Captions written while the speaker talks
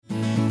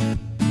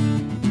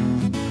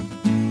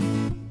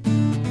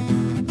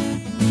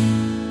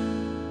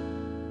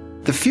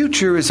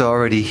future is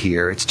already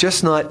here. It's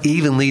just not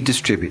evenly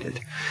distributed.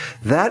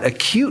 That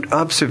acute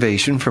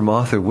observation from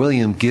author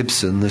William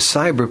Gibson, the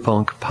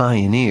cyberpunk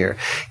pioneer,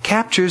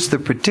 captures the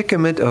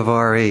predicament of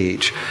our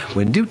age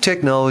when new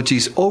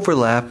technologies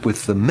overlap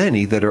with the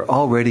many that are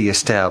already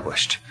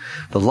established.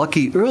 The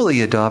lucky early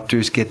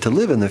adopters get to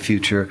live in the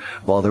future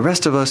while the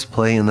rest of us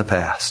play in the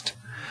past.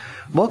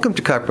 Welcome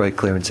to Copyright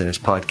Clearance Center's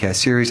podcast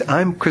series.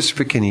 I'm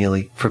Christopher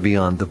Kenneally for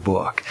Beyond the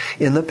Book.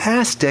 In the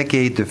past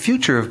decade, the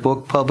future of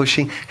book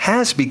publishing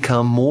has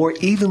become more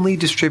evenly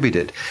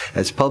distributed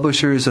as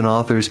publishers and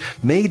authors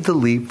made the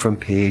leap from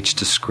page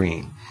to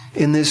screen.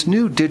 In this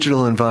new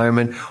digital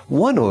environment,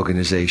 one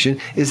organization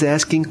is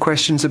asking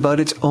questions about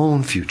its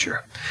own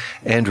future.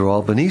 Andrew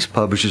Albanese,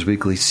 Publishers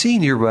Weekly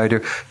senior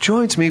writer,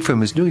 joins me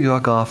from his New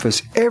York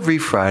office every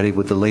Friday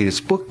with the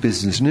latest book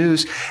business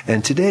news.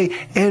 And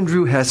today,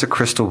 Andrew has a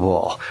crystal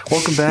ball.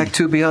 Welcome back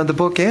to Beyond the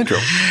Book, Andrew.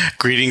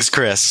 Greetings,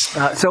 Chris.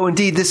 So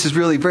indeed, this is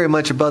really very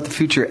much about the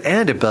future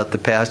and about the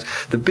past.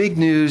 The big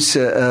news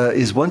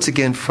is once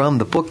again from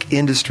the Book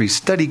Industry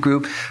Study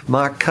Group.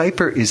 Mark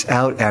Kuyper is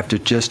out after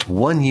just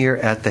 1 year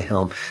at the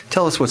helm.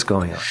 Tell us what's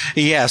going on.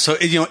 Yeah. So,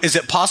 is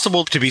it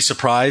possible to be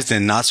surprised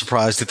and not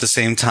surprised at the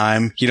same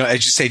time?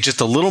 As you say,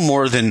 just a little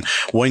more than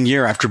 1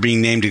 year after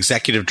being named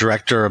executive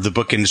director of the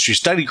Book Industry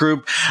Study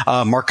Group,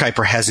 Mark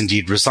Kuyper has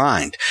indeed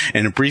resigned.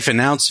 In a brief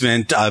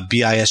announcement,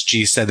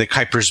 BISG said that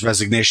Kuyper's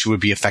resignation would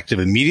be effective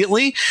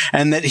immediately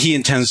and that he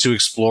intends to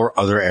explore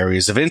other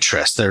areas of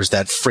interest. There's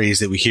that phrase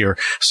that we hear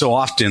so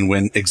often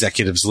when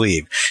executives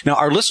leave. Now,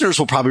 our listeners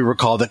will probably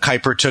recall that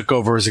Kuyper took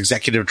over as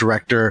executive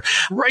director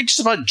right just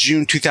about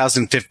June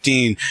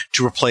 2015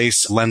 to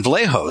replace Len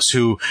Vallejos,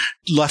 who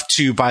left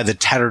to buy the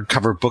Tattered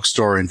Cover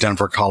Bookstore in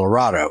Denver,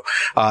 Colorado.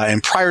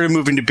 And prior to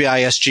moving to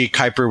BISG,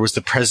 Kuyper was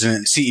the president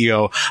and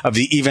CEO of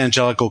the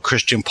Evangelical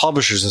Christian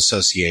Publishers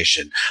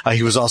Association.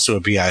 He was also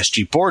a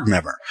BISG board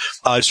member.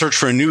 A search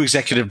for a new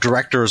executive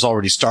director has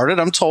already started,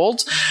 I'm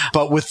told.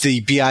 But with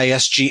the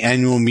BISG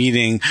annual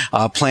meeting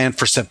planned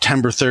for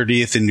September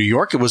 30th in New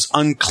York, it was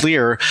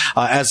unclear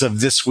as of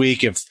this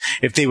week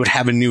if they would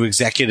have a new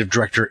executive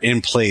director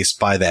in place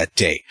by that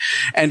date.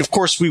 And of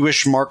course, we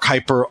wish Mark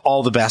Kuyper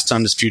all the best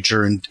on his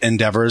future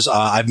endeavors.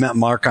 I've met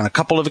Mark on a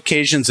couple of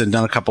occasions and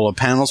done a couple of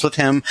panels with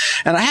him.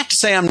 And I have to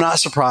say, I'm not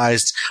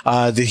surprised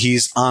that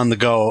he's on the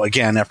go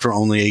again after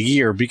only a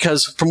year,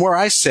 because from where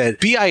I sit,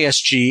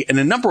 BISG and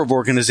a number of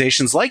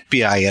organizations like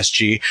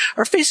BISG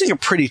are facing a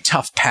pretty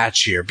tough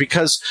patch here,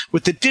 because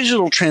with the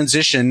digital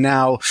transition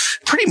now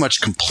pretty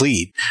much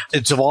complete,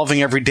 it's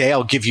evolving every day,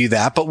 I'll give you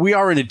that, but we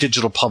are in a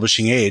digital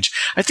publishing age.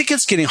 I think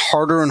it's getting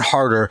harder and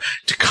harder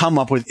to come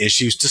up with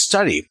issues to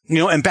study.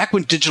 And back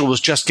when digital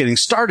was just getting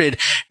started,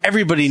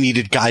 everybody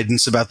needed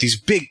guidance about these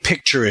big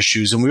picture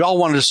issues, and we all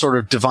wanted to sort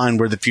of divine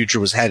where the future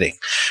was heading.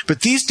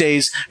 But these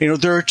days,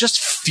 there are just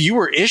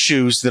fewer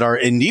issues that are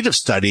in need of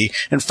study,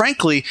 and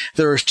frankly,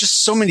 there are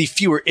just so many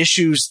fewer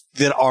issues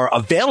that are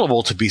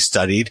available to be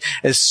studied,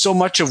 as so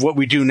much of what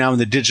we do now in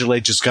the digital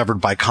age is governed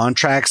by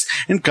contracts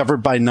and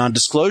governed by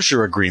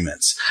non-disclosure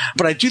agreements.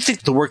 But I do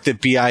think the work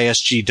that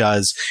BISG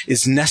does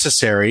is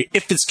necessary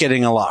if it's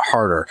getting a lot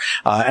harder.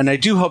 And I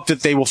do hope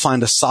that they will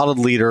find a solid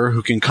leader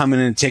who can come in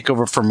and take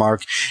over for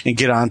Mark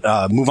and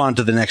move on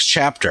to the next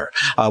chapter.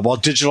 While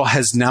digital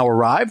has now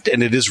arrived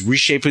and it is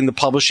reshaping the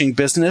publishing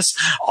business,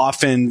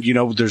 often,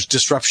 there's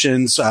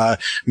disruptions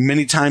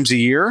many times a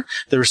year.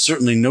 There is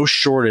certainly no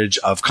shortage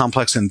of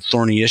complex and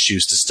thorny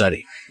issues to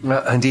study.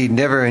 Indeed,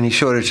 never any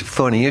shortage of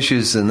thorny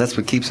issues, and that's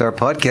what keeps our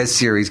podcast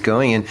series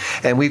going.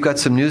 And we've got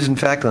some news, in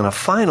fact, on a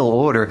final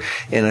order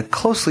in a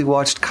closely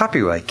watched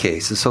copyright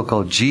case, the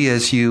so-called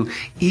GSU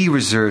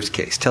e-reserves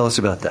case. Tell us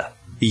about that.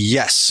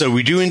 Yes, so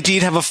we do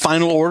indeed have a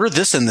final order.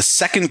 This and the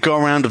second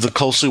go-around of the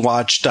closely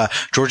watched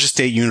Georgia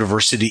State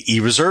University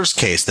e-reserves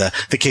case. The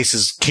case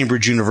is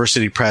Cambridge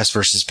University Press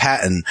versus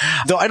Patton.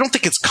 Though I don't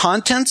think its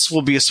contents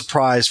will be a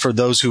surprise for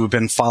those who have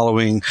been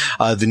following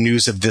the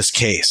news of this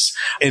case.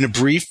 In a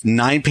brief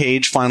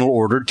 9-page final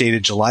order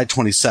dated July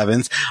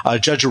 27th,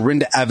 Judge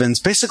Orinda Evans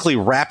basically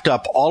wrapped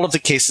up all of the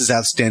case's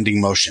outstanding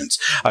motions.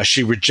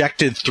 She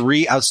rejected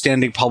 3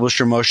 outstanding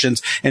publisher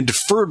motions and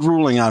deferred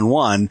ruling on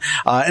one,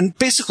 and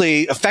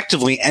basically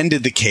effectively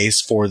ended the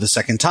case for the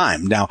second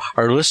time. Now,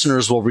 our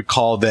listeners will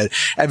recall that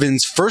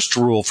Evans first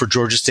ruled for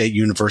Georgia State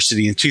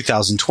University in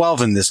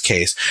 2012 in this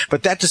case,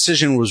 but that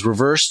decision was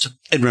reversed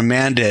and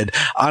remanded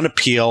on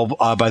appeal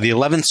by the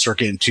 11th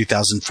Circuit in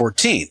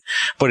 2014.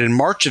 But in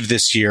March of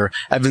this year,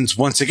 Evans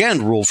once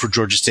again ruled for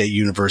Georgia State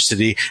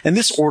University, and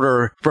this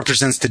order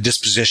represents the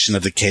disposition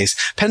of the case,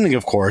 pending,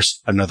 of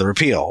course, another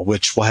appeal,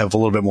 which we'll have a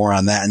little bit more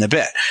on that in a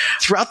bit.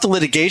 Throughout the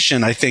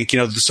litigation, I think,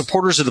 the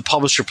supporters of the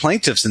publisher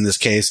plaintiffs in this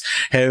case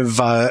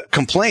have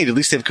complained, at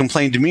least they've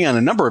complained to me on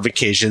a number of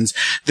occasions,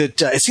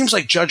 that it seems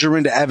like Judge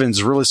Orinda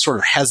Evans really sort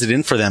of has it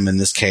in for them in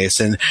this case.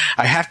 And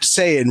I have to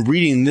say, in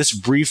reading this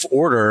brief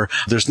order,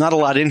 there's not a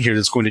lot in here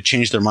that's going to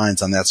change their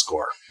minds on that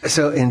score.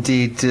 So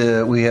indeed,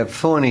 we have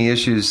thorny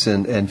issues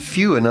and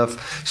few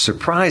enough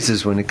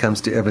surprises when it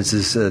comes to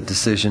Evans's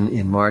decision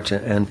in March.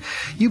 And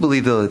you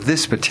believe, though, that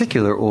this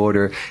particular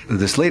order,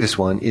 this latest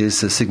one, is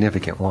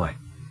significant. Why?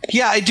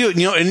 Yeah, I do.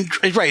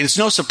 Right. It's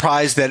no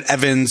surprise that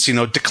Evans,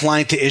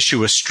 declined to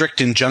issue a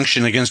strict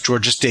injunction against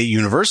Georgia State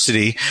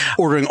University,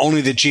 ordering only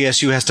that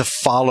GSU has to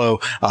follow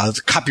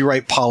the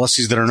copyright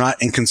policies that are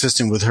not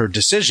inconsistent with her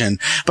decision.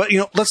 But,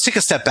 let's take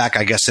a step back,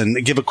 I guess,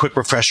 and give a quick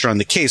refresher on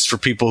the case for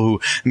people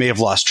who may have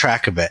lost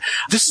track of it.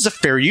 This is a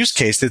fair use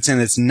case that's in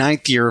its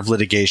 9th year of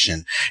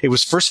litigation. It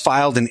was first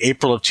filed in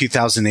April of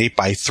 2008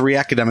 by 3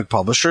 academic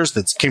publishers.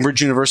 That's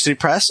Cambridge University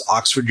Press,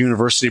 Oxford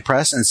University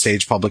Press, and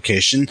Sage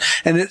Publication.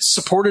 And it's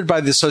supported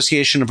by the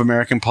Association of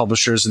American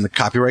Publishers and the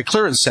Copyright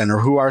Clearance Center,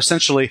 who are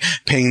essentially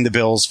paying the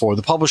bills for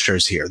the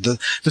publishers here. The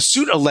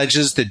suit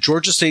alleges that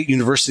Georgia State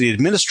University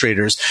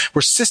administrators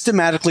were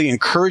systematically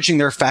encouraging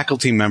their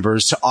faculty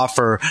members to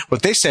offer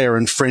what they say are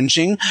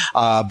infringing,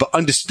 but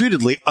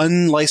undisputedly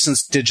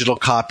unlicensed digital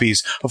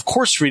copies of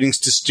course readings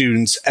to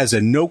students as a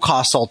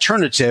no-cost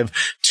alternative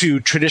to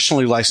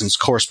traditionally licensed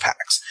course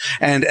packs.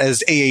 And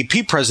as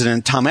AAP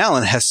President Tom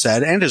Allen has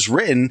said and has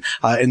written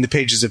in the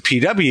pages of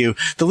PW,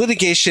 the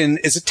litigation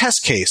is a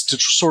test case to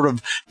sort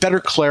of better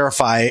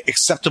clarify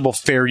acceptable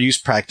fair use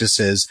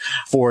practices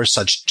for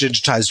such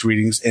digitized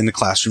readings in the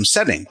classroom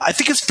setting. I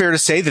think it's fair to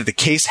say that the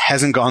case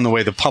hasn't gone the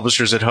way the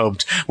publishers had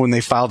hoped when they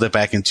filed it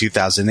back in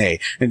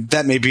 2008. And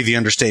that may be the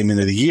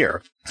understatement of the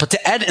year. But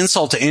to add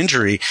insult to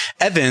injury,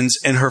 Evans,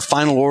 in her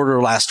final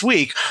order last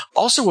week,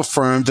 also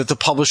affirmed that the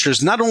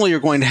publishers not only are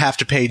going to have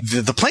to pay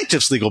the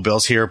plaintiff's legal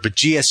bills here, but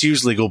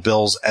GSU's legal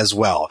bills as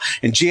well.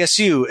 And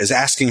GSU is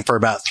asking for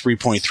about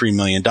 $3.3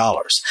 million.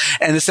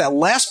 And it's that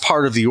last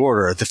part of the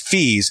order, the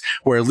fees,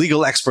 where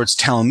legal experts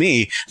tell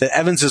me that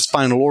Evans's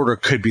final order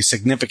could be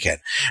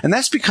significant. And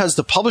that's because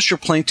the publisher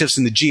plaintiffs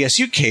in the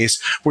GSU case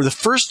were the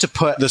first to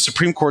put the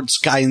Supreme Court's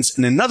guidance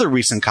in another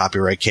recent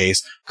copyright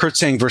case,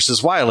 Kurtzsang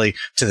versus Wiley,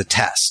 to the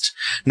test.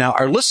 Now,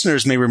 our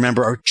listeners may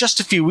remember just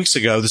a few weeks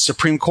ago, the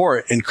Supreme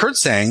Court in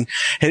Kurtzsang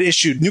had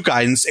issued new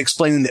guidance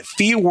explaining that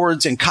fee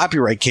awards in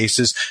copyright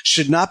cases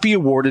should not be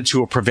awarded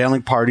to a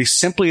prevailing party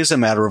simply as a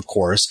matter of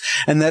course,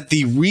 and that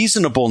the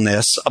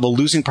reasonableness of a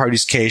losing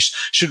party's case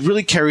should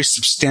really carry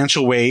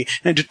substantial weight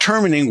in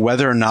determining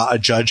whether or not a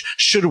judge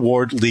should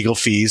award legal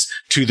fees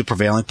to the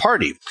prevailing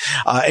party.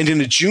 And in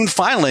a June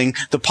filing,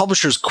 the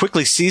publishers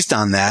quickly seized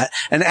on that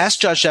and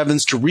asked Judge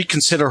Evans to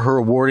reconsider her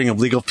awarding of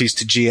legal fees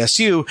to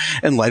GSU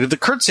in light of the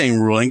Kurtzsang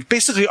ruling,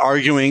 basically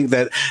arguing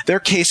that their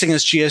case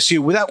against GSU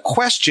without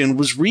question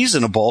was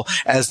reasonable,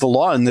 as the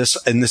law in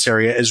this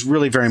area is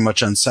really very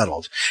much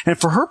unsettled. And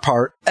for her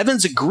part,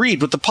 Evans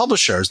agreed with the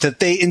publishers that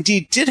they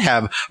indeed did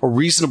have a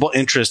reasonable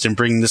interest in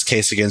bringing this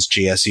case against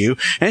GSU,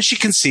 and she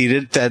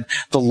conceded that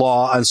the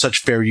law on such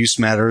fair use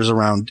matters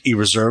around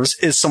e-reserves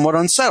is somewhat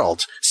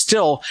unsettled.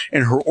 Still,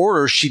 in her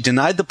order, she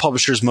denied the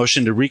publishers'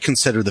 motion to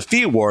reconsider the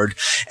fee award,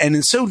 and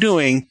in so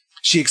doing,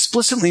 she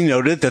explicitly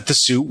noted that the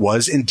suit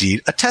was indeed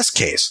a test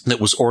case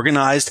that was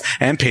organized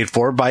and paid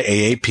for by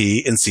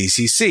AAP and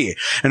CCC.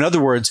 In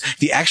other words,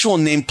 the actual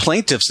named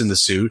plaintiffs in the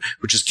suit,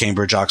 which is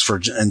Cambridge,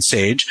 Oxford, and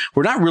Sage,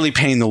 were not really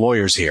paying the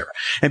lawyers here.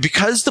 And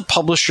because the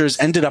publishers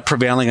ended up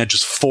prevailing on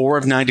just 4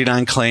 of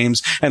 99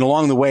 claims, and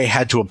along the way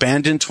had to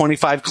abandon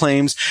 25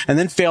 claims, and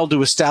then failed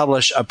to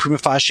establish a prima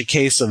facie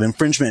case of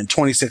infringement in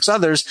 26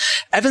 others,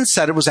 Evans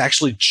said it was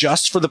actually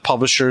just for the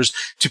publishers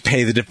to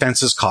pay the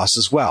defense's costs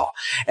as well.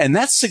 And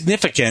that's significant,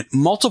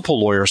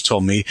 multiple lawyers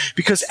told me,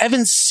 because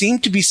Evans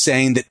seemed to be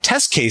saying that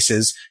test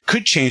cases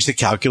could change the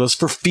calculus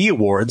for fee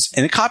awards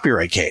in a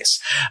copyright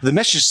case. The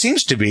message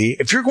seems to be,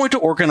 if you're going to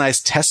organize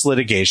test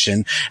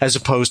litigation, as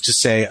opposed to,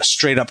 say, a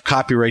straight-up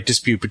copyright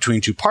dispute between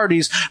two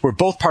parties, where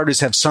both parties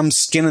have some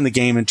skin in the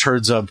game in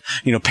terms of,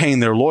 paying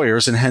their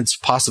lawyers and hence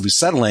possibly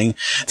settling,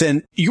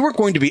 then you are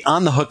going to be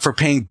on the hook for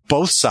paying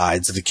both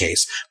sides of the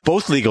case,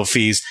 both legal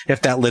fees,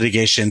 if that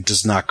litigation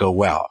does not go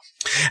well.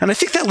 And I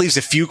think that leaves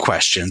a few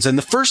questions. And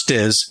the first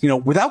is,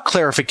 without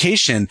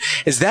clarification,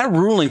 is that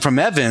ruling from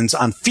Evans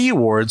on fee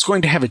awards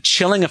going to have a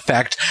chilling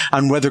effect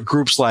on whether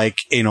groups like,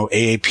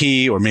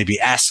 AAP or maybe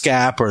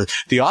ASCAP or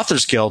the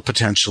Authors Guild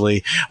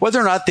potentially, whether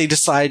or not they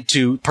decide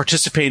to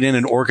participate in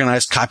and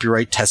organize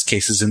copyright test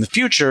cases in the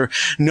future,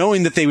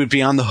 knowing that they would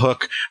be on the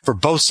hook for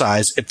both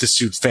sides if the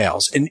suit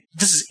fails. And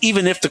this is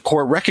even if the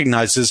court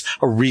recognizes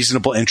a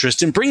reasonable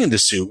interest in bringing the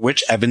suit,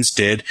 which Evans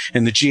did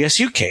in the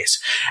GSU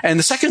case. And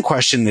the second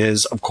question is,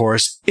 of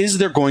course, is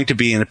there going to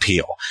be an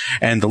appeal?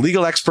 And the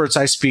legal experts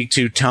I speak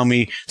to tell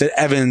me that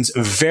Evans'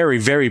 very,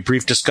 very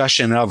brief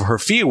discussion of her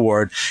fee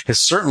award has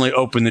certainly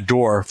opened the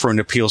door for an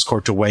appeals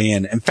court to weigh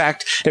in. In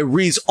fact, it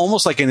reads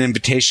almost like an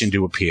invitation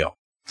to appeal.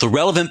 The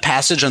relevant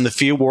passage on the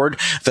fee award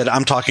that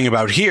I'm talking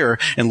about here,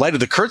 in light of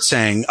the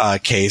Kurtzang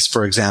case,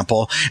 for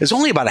example, is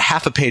only about a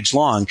half a page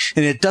long,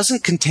 and it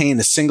doesn't contain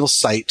a single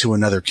cite to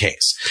another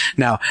case.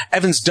 Now,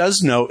 Evans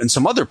does note in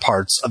some other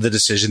parts of the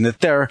decision that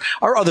there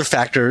are other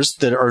factors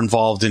that are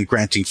involved in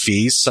granting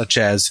fees, such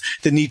as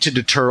the need to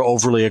deter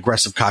overly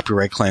aggressive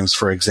copyright claims,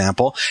 for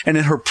example. And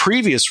in her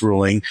previous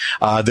ruling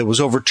that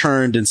was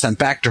overturned and sent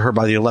back to her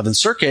by the 11th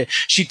Circuit,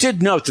 she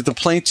did note that the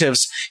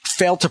plaintiffs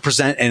failed to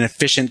present an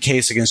efficient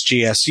case against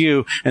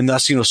GSU, and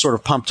thus, sort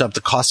of pumped up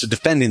the cost of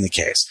defending the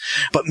case.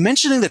 But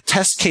mentioning the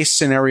test case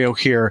scenario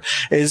here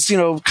is,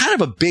 kind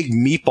of a big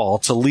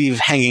meatball to leave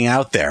hanging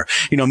out there.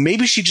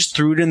 Maybe she just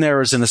threw it in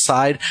there as an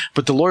aside,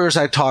 but the lawyers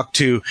I talked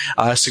to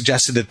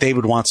suggested that they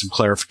would want some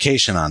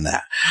clarification on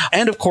that.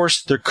 And of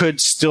course, there could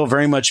still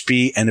very much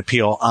be an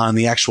appeal on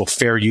the actual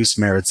fair use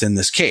merits in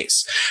this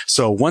case.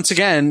 So once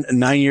again,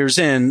 9 years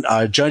in,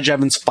 Judge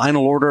Evans'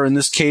 final order in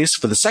this case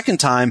for the second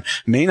time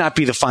may not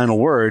be the final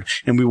word,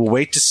 and we will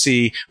wait to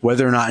see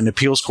whether or not an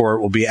appeals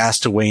court will be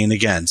asked to weigh in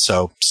again.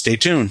 So stay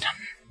tuned.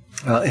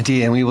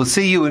 Indeed, and we will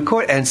see you in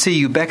court and see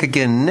you back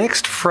again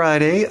next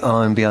Friday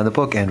on Beyond the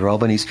Book. Andrew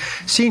Albanese,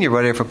 senior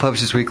writer for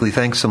Publishers Weekly.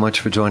 Thanks so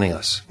much for joining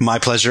us. My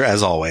pleasure,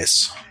 as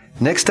always.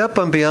 Next up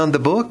on Beyond the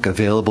Book,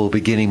 available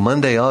beginning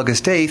Monday,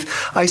 August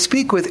 8th, I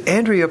speak with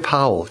Andrea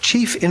Powell,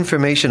 Chief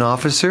Information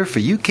Officer for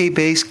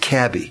UK-based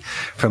CABI.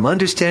 From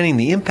understanding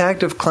the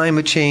impact of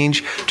climate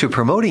change to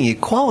promoting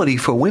equality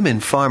for women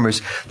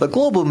farmers, the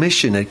global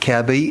mission at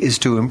CABI is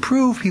to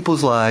improve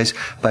people's lives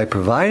by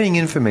providing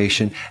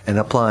information and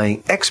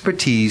applying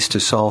expertise to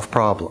solve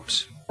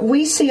problems.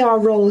 We see our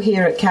role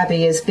here at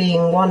CABI as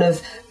being one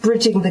of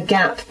bridging the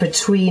gap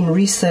between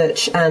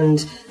research and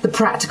the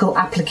practical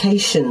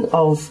application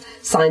of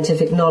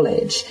scientific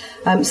knowledge.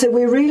 So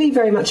we're really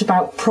very much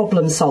about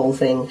problem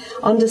solving,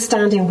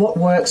 understanding what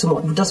works and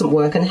what doesn't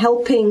work, and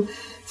helping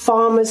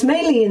farmers,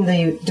 mainly in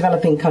the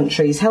developing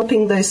countries,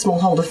 helping those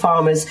smallholder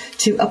farmers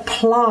to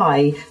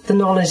apply the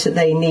knowledge that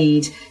they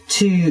need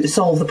to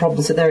solve the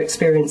problems that they're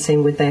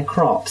experiencing with their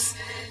crops.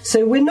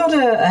 So we're not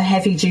a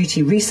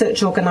heavy-duty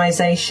research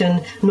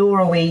organisation, nor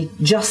are we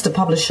just a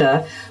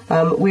publisher.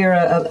 We're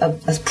a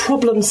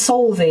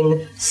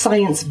problem-solving,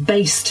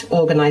 science-based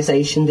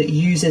organisation that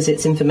uses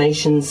its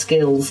information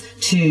skills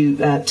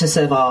to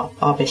serve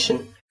our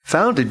mission.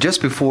 Founded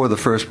just before the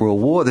First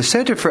World War, the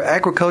Center for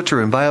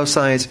Agriculture and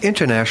Bioscience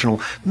International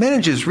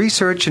manages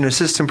research and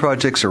assistance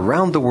projects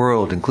around the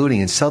world,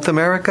 including in South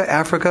America,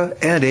 Africa,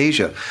 and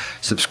Asia.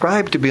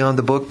 Subscribe to Beyond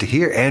the Book to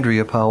hear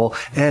Andrea Powell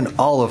and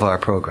all of our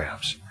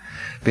programs.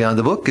 Beyond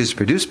the Book is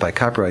produced by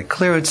Copyright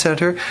Clearance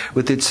Center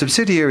with its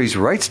subsidiaries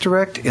Rights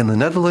Direct in the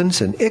Netherlands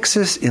and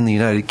Ixis in the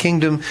United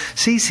Kingdom.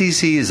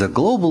 CCC is a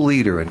global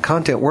leader in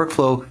content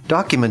workflow,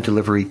 document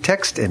delivery,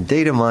 text and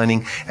data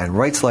mining, and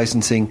rights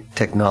licensing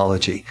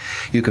technology.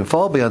 You can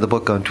follow Beyond the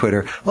Book on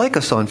Twitter, like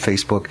us on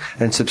Facebook,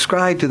 and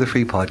subscribe to the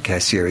free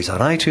podcast series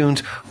on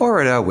iTunes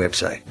or at our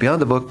website,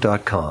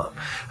 beyondthebook.com.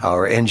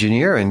 Our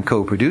engineer and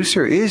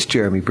co-producer is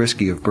Jeremy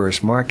Brisky of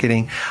Burst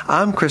Marketing.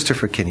 I'm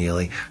Christopher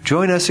Kenneally.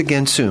 Join us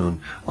again soon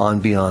on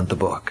Beyond the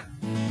Book.